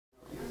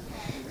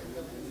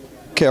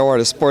KO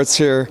Artist Sports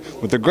here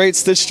with the great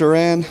Stitch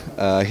Duran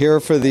here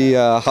for the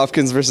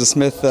Hopkins versus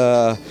Smith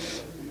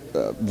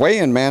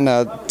weigh-in, man.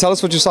 Tell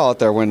us what you saw out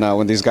there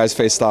when these guys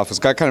faced off. It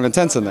got kind of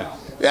intense in there.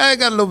 Yeah, it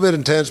got a little bit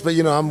intense, but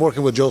you know, I'm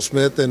working with Joe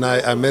Smith, and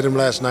I met him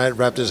last night,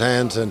 wrapped his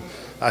hands, and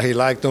he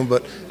liked him.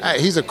 But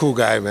he's a cool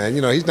guy, man.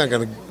 You know, he's not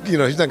gonna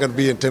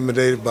be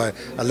intimidated by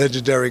a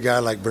legendary guy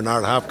like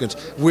Bernard Hopkins.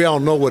 We all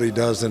know what he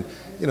does, and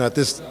you know, at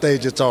this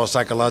stage, it's all a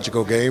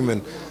psychological game,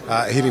 and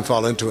he didn't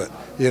fall into it.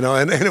 You know,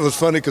 and it was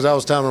funny because I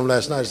was telling him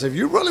last night, I said, if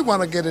you really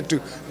want to get into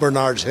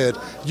Bernard's head,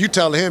 you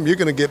tell him you're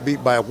going to get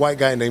beat by a white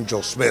guy named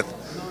Joe Smith.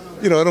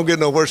 You know, it don't get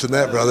no worse than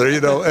that, brother. You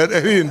know, and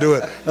he didn't do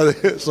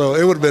it, so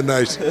it would have been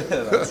nice.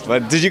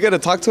 But did you get to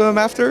talk to him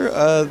after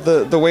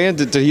the weigh-in?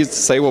 Did he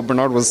say what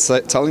Bernard was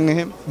telling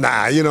him?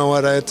 Nah, you know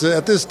what? At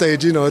this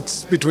stage, you know,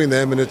 it's between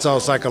them, and it's all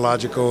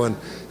psychological, and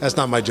that's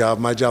not my job.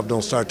 My job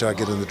don't start till I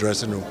get in the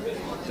dressing room.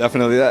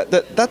 Definitely.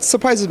 That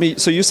surprises me.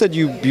 So you said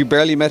you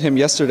barely met him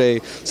yesterday.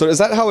 So is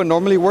that how it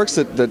normally works,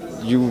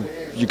 that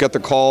you get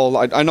the call?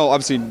 I know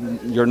obviously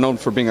you're known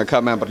for being a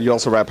cut man, but you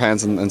also wrap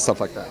hands and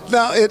stuff like that.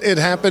 No, it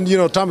happened. You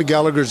know, Tommy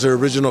Gallagher's the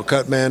original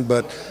cut man,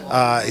 but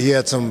he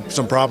had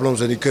some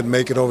problems and he couldn't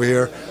make it over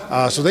here.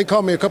 So they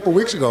called me a couple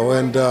weeks ago,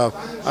 and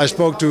I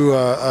spoke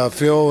to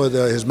Phil,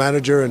 his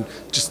manager, and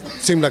just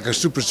seemed like a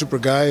super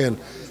guy. And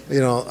you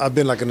know, I've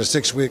been like in a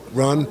 6-week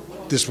run.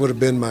 This would have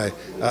been my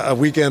a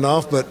weekend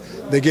off, but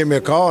they gave me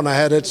a call and I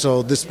had it,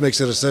 so this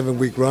makes it a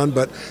 7-week run.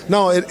 But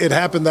no, it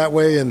happened that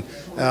way, and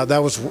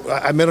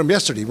I met him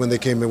yesterday when I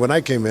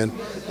came in.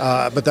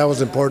 But that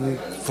was important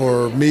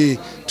for me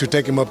to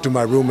take him up to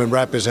my room and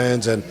wrap his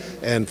hands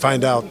and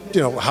find out,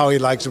 you know, how he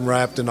likes them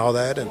wrapped and all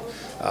that. And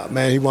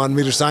man, he wanted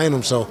me to sign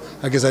them, so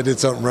I guess I did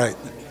something right.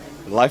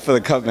 Life of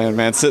the cut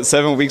man.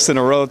 7 weeks in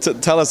a row.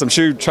 Tell us, I'm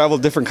sure you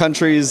traveled different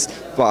countries.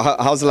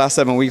 How's the last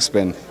 7 weeks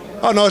been?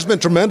 Oh, no, it's been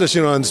tremendous,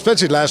 you know, and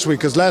especially last week,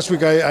 because last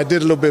week I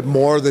did a little bit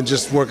more than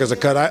just work as a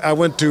cut. I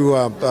went to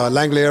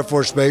Langley Air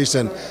Force Base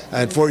and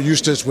Fort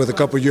Eustis with a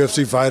couple of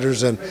UFC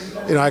fighters, and,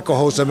 you know, I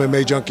co-host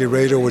MMA Junkie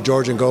Radio with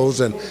George and Goes,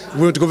 and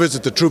we went to go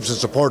visit the troops and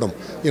support them,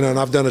 you know, and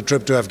I've done a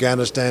trip to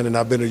Afghanistan and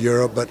I've been to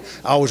Europe, but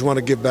I always want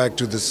to give back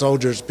to the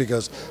soldiers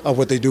because of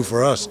what they do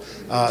for us.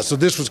 So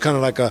this was kind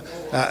of like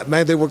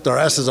man, they worked our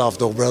asses off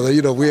though, brother.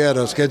 You know, we had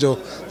a schedule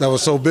that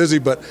was so busy,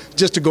 but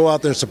just to go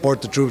out there and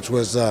support the troops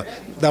was,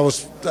 that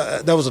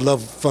was a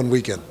fun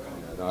weekend.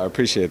 I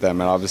appreciate that,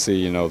 man. Obviously,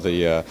 you know,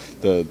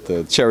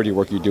 the charity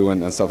work you do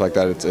and stuff like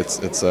that,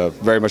 it's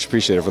very much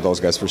appreciated for those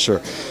guys for sure.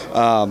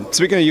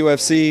 Speaking of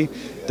UFC,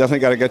 definitely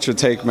got to get your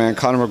take, man.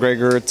 Conor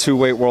McGregor,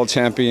 2-weight world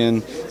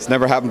champion. It's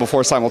never happened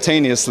before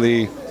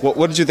simultaneously.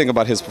 What did you think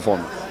about his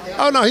performance?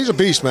 Oh, no, he's a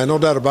beast, man, no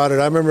doubt about it.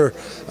 I remember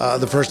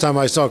the first time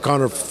I saw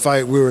Conor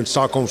fight, we were in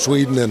Stockholm,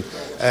 Sweden,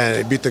 and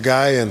he beat the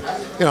guy. And,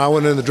 you know, I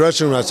went in the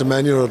dressing room and I said,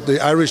 man, you know,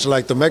 the Irish are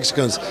like the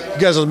Mexicans. You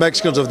guys are the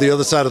Mexicans of the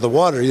other side of the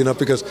water, you know,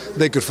 because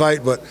they could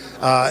fight. But,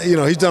 you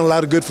know, he's done a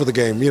lot of good for the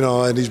game, you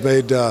know, and he's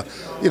made,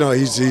 you know,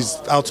 he's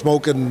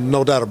outspoken,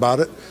 no doubt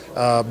about it.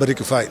 But he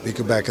could fight. He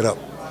could back it up.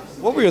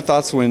 What were your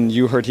thoughts when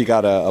you heard he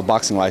got a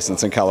boxing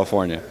license in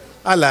California?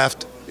 I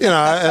laughed. You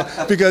know,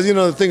 because, you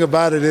know, the thing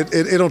about it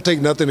don't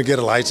take nothing to get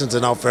a license,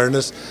 in all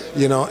fairness,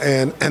 you know,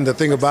 and the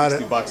thing about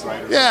it, $50,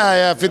 right?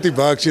 Yeah,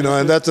 $50, you know,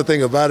 and that's the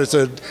thing about it.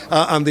 So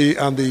on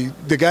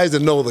the guys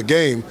that know the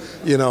game,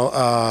 you know,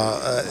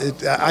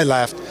 I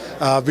laughed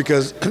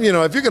because, you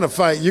know, if you're going to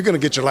fight, you're going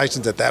to get your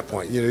license at that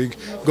point. You know, you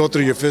go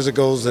through your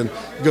physicals and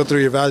go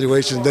through your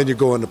evaluations, then you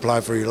go and apply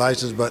for your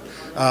license. But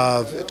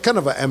it's kind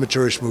of an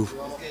amateurish move.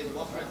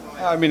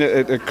 I mean,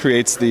 it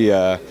creates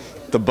the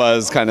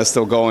buzz kind of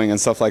still going and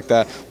stuff like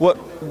that.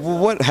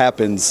 What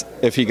happens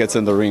if he gets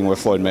in the ring with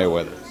Floyd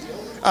Mayweather?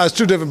 It's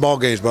two different ball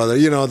games, brother.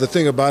 You know, the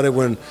thing about it,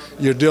 when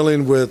you're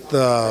dealing with,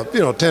 you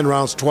know, 10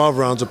 rounds, 12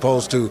 rounds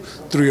opposed to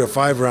 3 or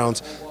 5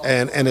 rounds,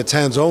 and it's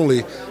hands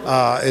only,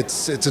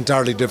 it's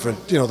entirely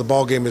different. You know, the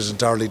ball game is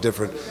entirely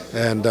different.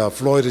 And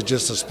Floyd is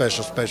just a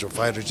special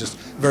fighter, just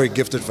very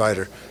gifted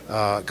fighter.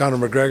 Conor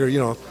McGregor, you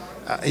know,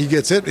 he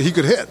gets hit, he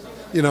could hit.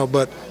 You know,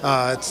 but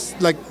it's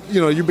like,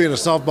 you know, you being a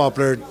softball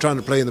player trying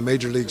to play in the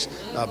major leagues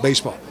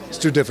baseball. It's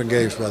two different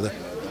games, brother.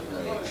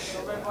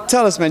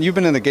 Tell us, man, you've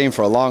been in the game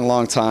for a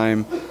long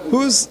time.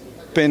 Who's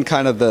been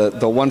kind of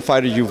the one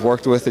fighter you've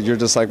worked with that you're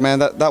just like, man,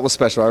 that was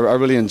special. I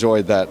really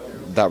enjoyed that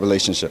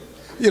relationship.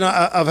 You know,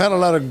 I've had a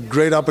lot of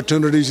great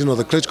opportunities. You know,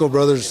 the Klitschko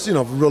brothers, you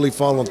know, really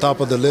fall on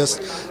top of the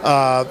list.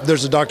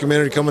 There's a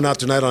documentary coming out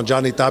tonight on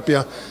Johnny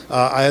Tapia.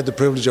 I had the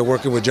privilege of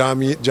working with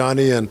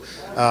Johnny, and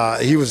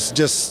he was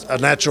just a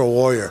natural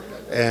warrior.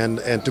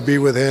 And to be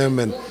with him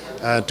and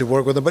to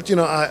work with him. But, you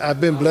know,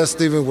 I've been blessed,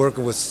 Stephen,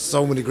 working with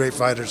so many great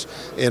fighters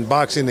in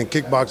boxing and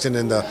kickboxing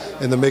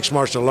and the mixed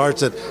martial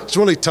arts that it's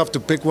really tough to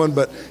pick one.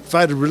 But if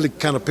I had to really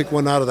kind of pick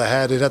one out of the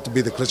hat, it'd have to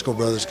be the Klitschko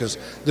brothers because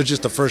they're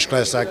just a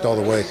first-class act all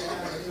the way.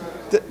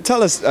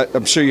 Tell us,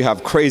 I'm sure you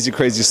have crazy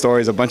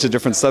stories, a bunch of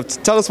different stuff.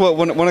 Tell us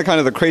one of kind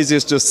of the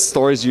craziest just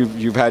stories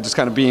you've had just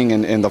kind of being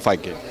in the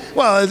fight game.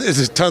 Well,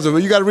 it's tons of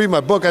it. You got to read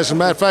my book. As a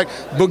matter of fact,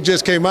 book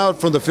just came out,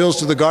 From the Fields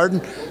to the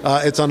Garden.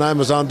 It's on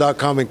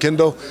Amazon.com and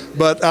Kindle.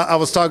 But I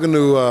was talking to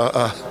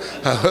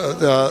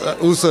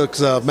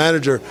Usyk's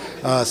manager,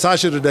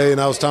 Sasha, today,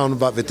 and I was telling him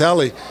about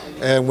Vitaly.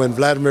 And when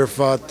Vladimir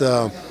fought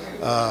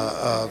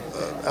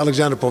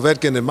Alexander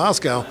Povetkin in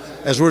Moscow,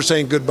 as we're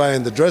saying goodbye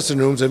in the dressing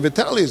rooms, and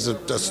Vitaly is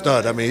a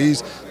stud. I mean,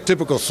 he's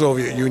typical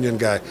Soviet Union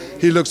guy.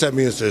 He looks at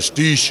me and says,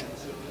 "Stish,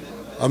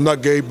 I'm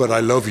not gay, but I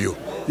love you."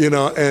 You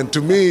know, and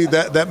to me,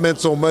 that meant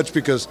so much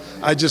because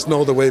I just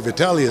know the way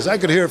Vitaly is. I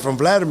could hear it from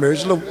Vladimir.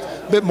 He's a little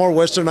bit more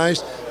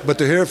westernized, but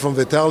to hear it from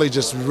Vitaly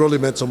just really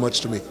meant so much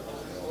to me.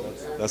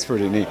 That's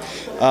pretty neat.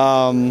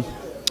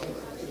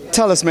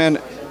 Tell us, man,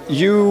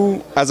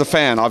 you, as a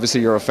fan,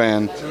 obviously you're a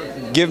fan,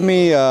 give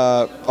me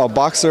a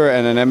boxer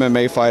and an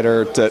MMA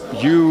fighter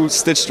that you,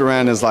 Stitch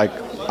Duran, is like,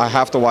 I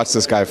have to watch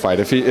this guy fight.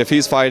 If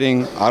he's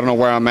fighting, I don't know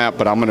where I'm at,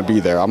 but I'm gonna be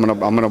there. I'm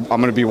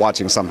gonna be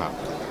watching somehow.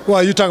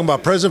 Well, you're talking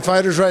about present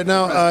fighters right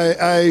now.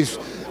 I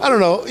don't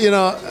know. You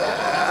know,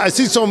 I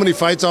see so many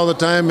fights all the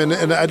time,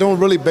 and I don't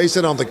really base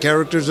it on the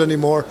characters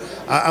anymore.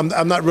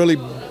 I'm not really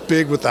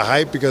big with the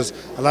hype because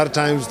a lot of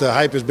times the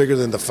hype is bigger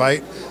than the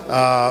fight.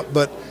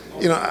 But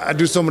you know, I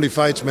do so many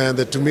fights, man,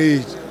 that to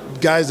me,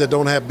 guys that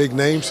don't have big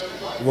names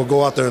will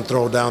go out there and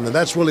throw down, and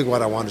that's really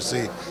what I want to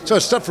see. So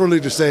it's tough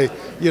really to say,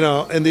 you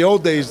know, in the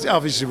old days,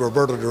 obviously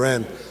Roberto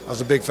Duran, I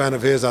was a big fan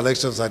of his,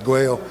 Alexis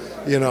Arguello,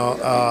 you know,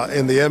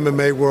 in the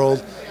MMA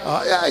world,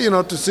 yeah, you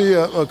know, to see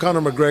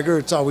Conor McGregor,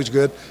 it's always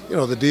good. You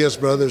know, the Diaz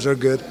brothers are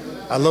good.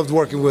 I loved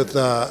working with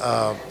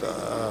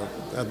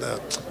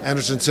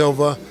Anderson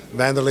Silva,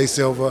 Vanderlei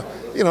Silva,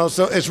 you know,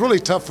 so it's really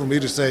tough for me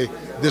to say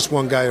this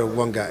one guy or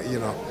one guy, you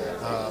know,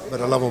 but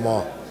I love them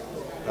all.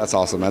 That's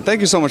awesome, man. Thank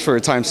you so much for your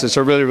time, Stitch.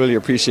 I really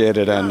appreciate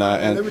it. And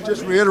let me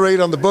just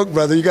reiterate on the book,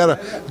 brother. You got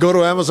to go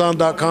to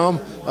Amazon.com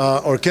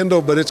or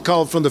Kindle, but it's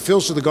called From the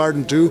Fields to the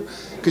Garden too,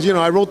 because you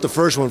know I wrote the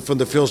first one, From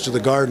the Fields to the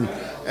Garden,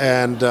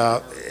 and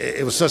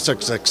it was such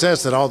a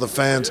success that all the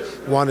fans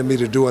wanted me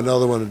to do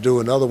another one and do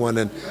another one.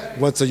 And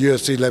once the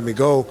UFC let me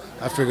go,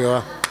 I figured,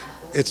 well,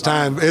 it's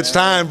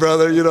time,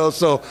 brother. You know,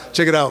 so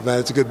check it out, man.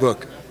 It's a good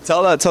book.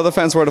 Tell the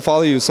fans where to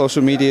follow you,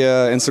 social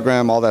media,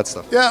 Instagram, all that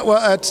stuff. Yeah, well,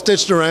 at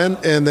Stitch Duran,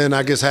 and then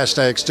I guess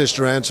hashtag Stitch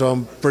Duran, so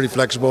I'm pretty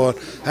flexible.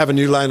 I have a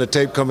new line of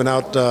tape coming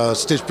out,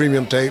 Stitch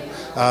Premium Tape,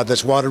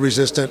 that's water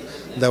resistant,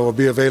 that will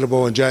be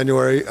available in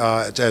January.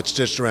 It's at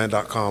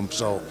StitchDuran.com,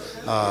 so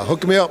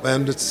hook me up,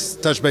 man. Let's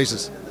touch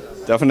bases.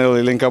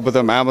 Definitely link up with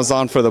them.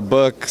 Amazon for the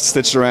book,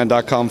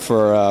 StitchDuran.com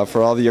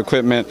for all the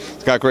equipment.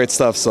 It's got great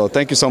stuff, so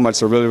thank you so much,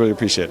 so really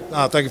appreciate it.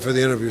 Thank you for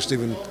the interview,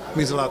 Stephen. It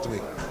means a lot to me.